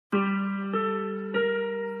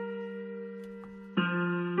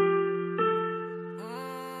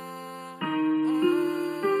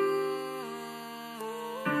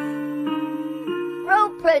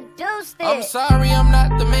RooProducedIt. I'm sorry I'm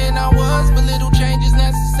not the man I was, but little change is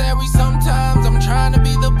necessary sometimes. I'm trying to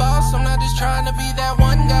be the boss, I'm not just trying to be that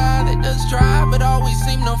one guy that does try, but always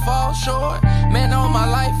seem to fall short. Man, all my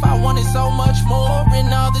life I wanted so much more,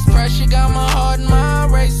 and all this pressure got my heart and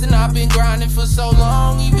mind racing. I've been grinding for so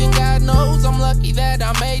long, even God knows I'm lucky that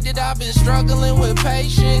I made it. I've been struggling with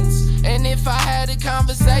patience, and if I had a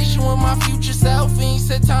conversation with my future self and he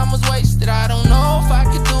said time was wasted, I don't know if I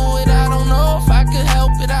could do it, I don't know if I could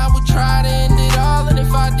help it. I would try to end it all, and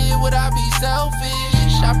if I did, would I be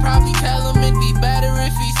selfish? I'd probably tell him it'd be better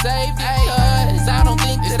if he saved it, cause I don't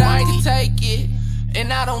think that I could take it.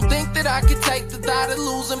 And I don't think that I could take the thought of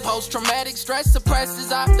losing. Post-traumatic stress suppresses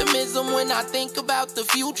optimism when I think about the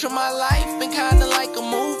future. My life been kinda like a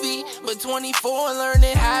movie, but 24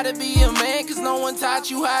 learning how to be a man, cause no one taught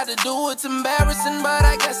you how to do it. It's embarrassing, but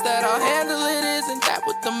I guess that I'll handle it. Isn't that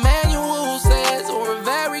what the manual says? Or a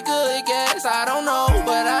very good guess? I don't know,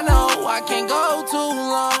 but I know I can't go too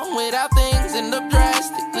long without things end up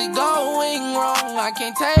drastically going wrong. I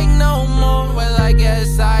can't take no more. Well, I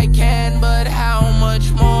guess I can, but how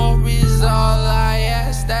much more is all I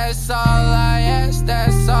ask? That's all I ask,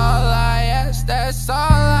 that's all I ask, that's all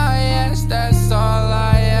I ask, that's all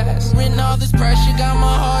I ask. When all this pressure got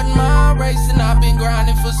my heart and mind racing, I've been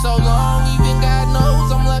grinding for so long, even God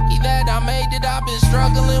knows I'm lucky that I made it. I've been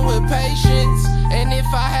struggling with patience, and if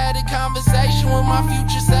I had a conversation with my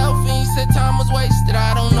future self and he said time was wasted,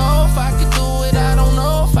 I don't know if I could do it, I don't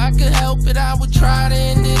know if I could help it. I would try to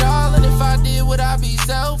end it all, and if I did, would I be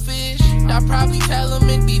selfish? I'd probably tell him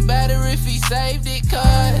it'd be better if he saved it,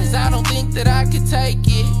 cause I don't think that I could take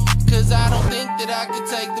it. Cause I don't think that I could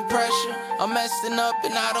take the pressure. I'm messing up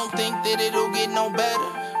and I don't think that it'll get no better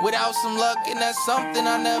without some luck, and that's something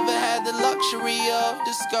I never had the luxury of.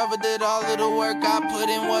 Discovered that all of the work I put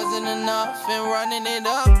in wasn't enough, and running it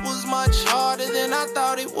up was much harder than I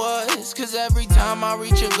thought it was. Cause every time I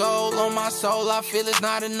reach a goal on my soul, I feel it's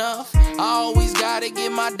not enough. I always gotta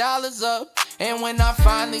get my dollars up, and when I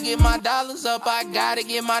finally get my dollars up, I gotta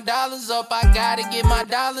get my dollars up, I gotta get my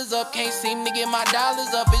dollars up. Can't seem to get my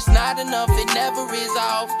dollars up, it's not enough, it never is.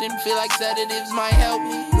 I often feel like sedatives might help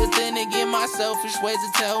me, but then again my selfish ways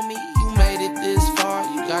to tell me you made it this far,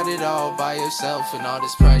 you got it all by yourself. And all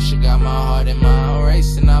this pressure got my heart and mind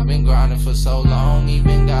racing. I've been grinding for so long,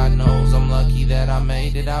 even God knows I'm lucky that I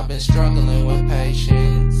made it. I've been struggling with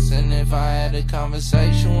patience, and if I had a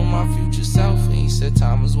conversation with my future self and he said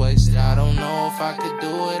time was wasted, I don't know if I could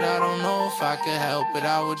do it, I don't know if I could help it.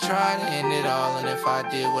 I would try to end it all, and if I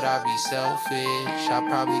did, would I be selfish? I'd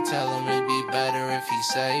probably tell him it'd be better if he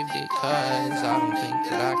saved it, cause I don't think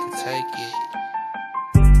that I could take it.